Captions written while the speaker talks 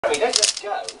Jeremy, don't just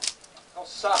go. I'll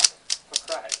suck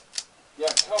for crack. Yeah,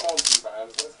 come on,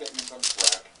 T-Vans, let's get you some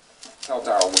crack. Tell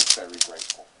Daryl we're very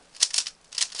grateful.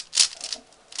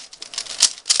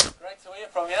 Great to hear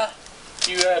from you.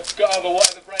 You got over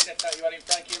whatever brain attack you had in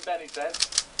Frankie and Benny's then?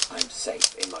 I'm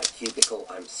safe. In my cubicle,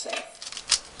 I'm safe.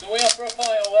 So we off for a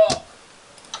fight or what?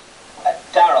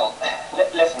 Daryl,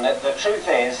 listen, the truth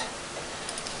is,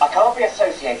 I can't be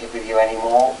associated with you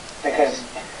anymore because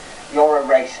you're a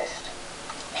racist.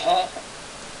 Huh?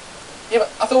 Yeah,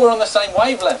 but I thought we were on the same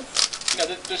wavelength. You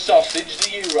know, the sausage,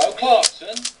 the euro,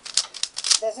 Clarkson.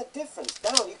 There's a difference,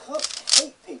 Daryl. You can't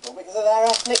hate people because of their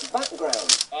ethnic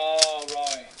background. Oh,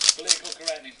 right. Political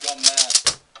correctness gone mad.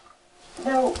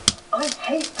 No, I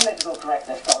hate political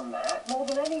correctness gone mad more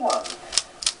than anyone.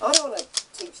 I don't want to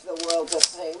teach the world to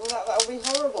sing. That would be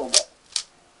horrible. But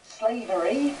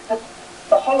slavery,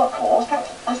 the Holocaust,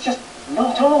 that's just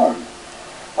not on.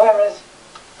 Whereas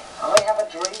I have a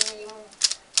dream,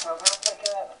 South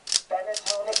Africa,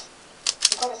 Benetton,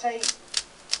 you've got to say,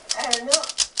 fair enough.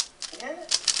 Yeah?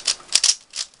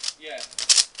 Yeah.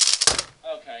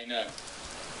 Okay, no.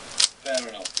 Fair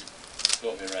enough. You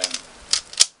taught me around.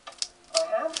 I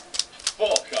have?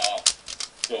 Fuck off.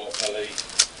 Thought police.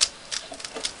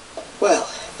 Well,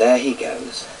 there he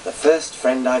goes. The first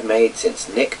friend I've made since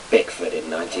Nick Bickford in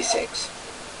 '96.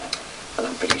 And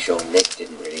I'm pretty sure Nick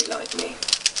didn't really like me.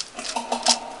 Do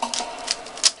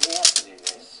we have to do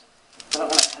this? We're not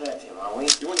going to hurt him, are we?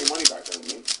 You want your money back, don't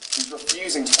you? He's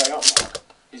refusing to pay up, Mark.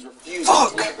 He's refusing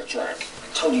to let the track.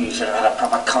 I told you should have had a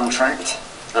proper contract.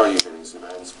 How are you doing,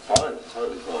 Simans? Fine,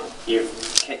 totally fine. You've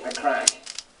kicked the crack.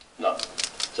 No.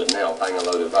 So now bang a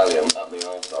load of Valium up my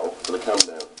arsehole for the come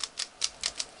down.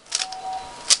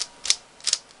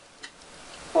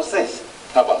 What's this?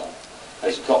 Cover.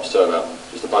 Hey, some cops turn up.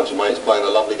 Just a bunch of mates playing a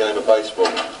lovely game of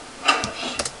baseball.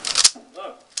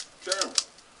 Oh, Jeremy.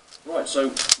 Right, so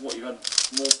what, you had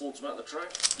more thoughts about the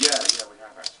track? Yeah, we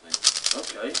have actually.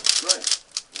 Okay, great.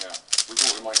 Yeah, we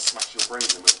thought we might smash your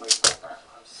brains in with things like that.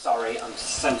 I'm sorry, I'm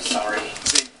so sorry.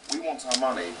 See, we want our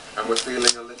money, and we're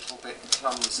feeling a little bit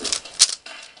clumsy.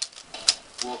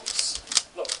 Whoops.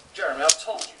 Look, Jeremy, I've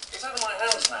told you, it's out of my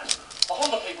hands now. The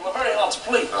Honda people are very hard to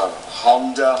please. Oh,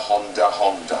 Honda.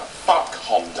 Fuck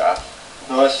Honda.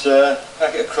 Nice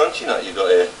packet of crunchy nut you got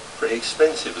here. Pretty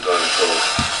expensive, as I recall.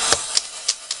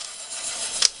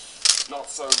 Not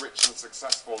so rich and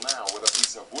successful now with a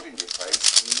piece of wood in your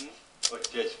face. Wait,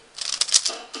 cheers.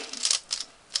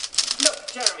 Look,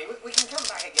 Jeremy, we can come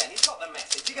back again. You've got the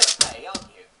message. You're going to pay, aren't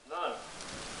you? No.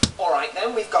 All right,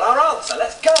 then, we've got our answer.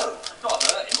 Let's go. Not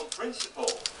hurt him on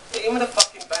principle. Hit him with a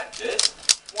fucking bat, cheers.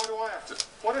 Why do I have to?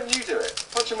 Why don't you do it?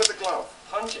 Punch him with the glove.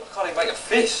 Punch it, I can't even make a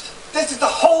fist. This is the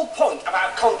whole point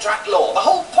about contract law. The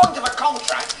whole point of a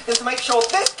contract is to make sure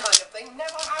this kind of thing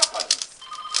never happens.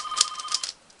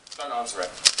 Don't answer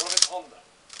it. What is Honda?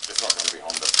 It's not going to be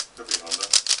Honda. Could be Honda.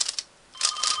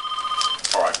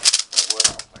 All right. We'll work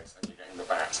out a place and you're getting the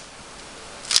bat.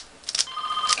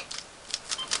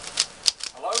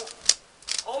 Hello?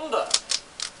 Honda?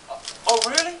 Oh,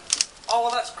 really? Oh,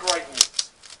 well, that's great news.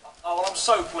 Oh, well, I'm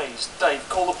so pleased. Dave,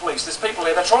 call the police. There's people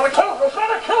here. They're trying to kill them. They're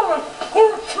trying to kill them.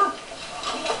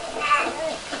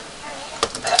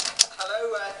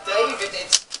 Hello, Dave.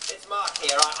 It's Mark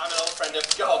here. I'm an old friend of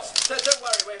God's. Don't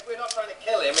worry, we're not trying to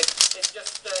kill him. It's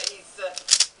just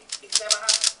he's never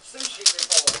had sushi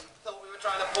before. He thought we were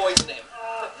trying to poison him.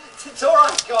 It's all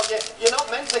right, God. You're not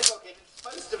meant to cook it. It's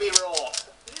supposed to be raw.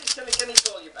 Can he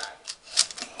call you back?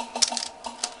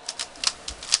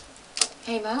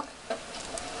 Hey, Mark.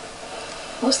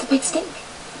 What's the big stink?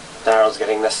 Daryl's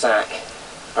getting the sack.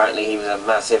 Apparently he was a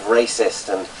massive racist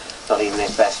and not even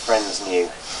his best friends knew.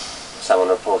 Someone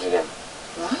reported him.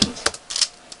 Right.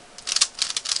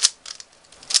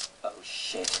 Oh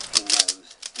shit, he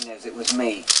knows. He knows it was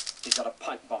me. He's got a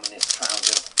pipe bomb in his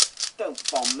trousers. Don't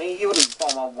bomb me, you wouldn't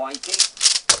bomb a whitey.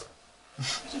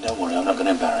 Listen, don't worry, I'm not going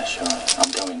to embarrass you, alright?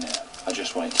 I'm going there. I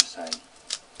just wanted to say,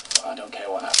 I don't care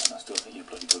what happened, I still think you're a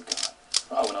bloody good guy.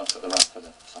 Right, I went out to the rap for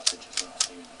the sausage as well,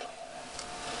 so you're in the clear.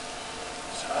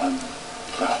 So,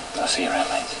 well, I'll see you around,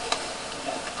 mate.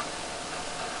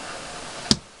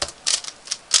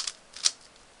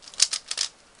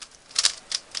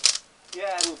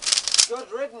 Yeah, and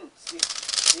good riddance, you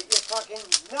fucking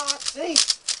Nazi!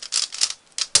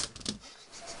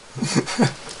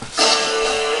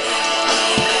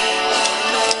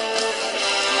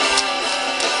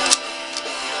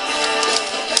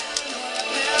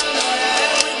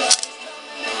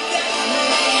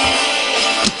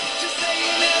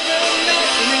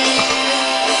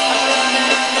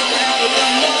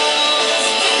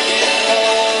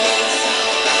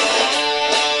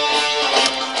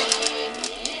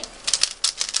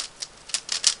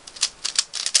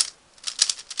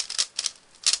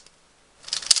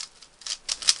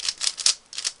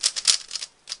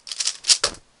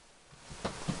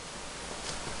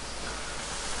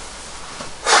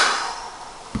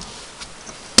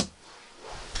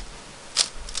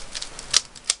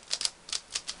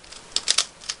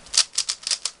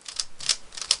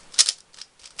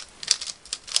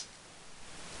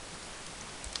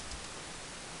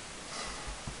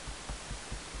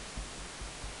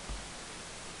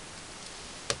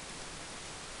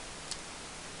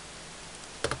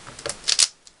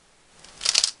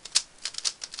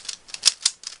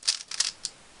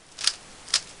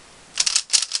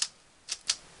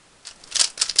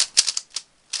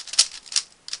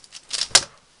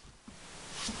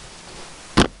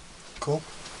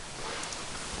 Cool.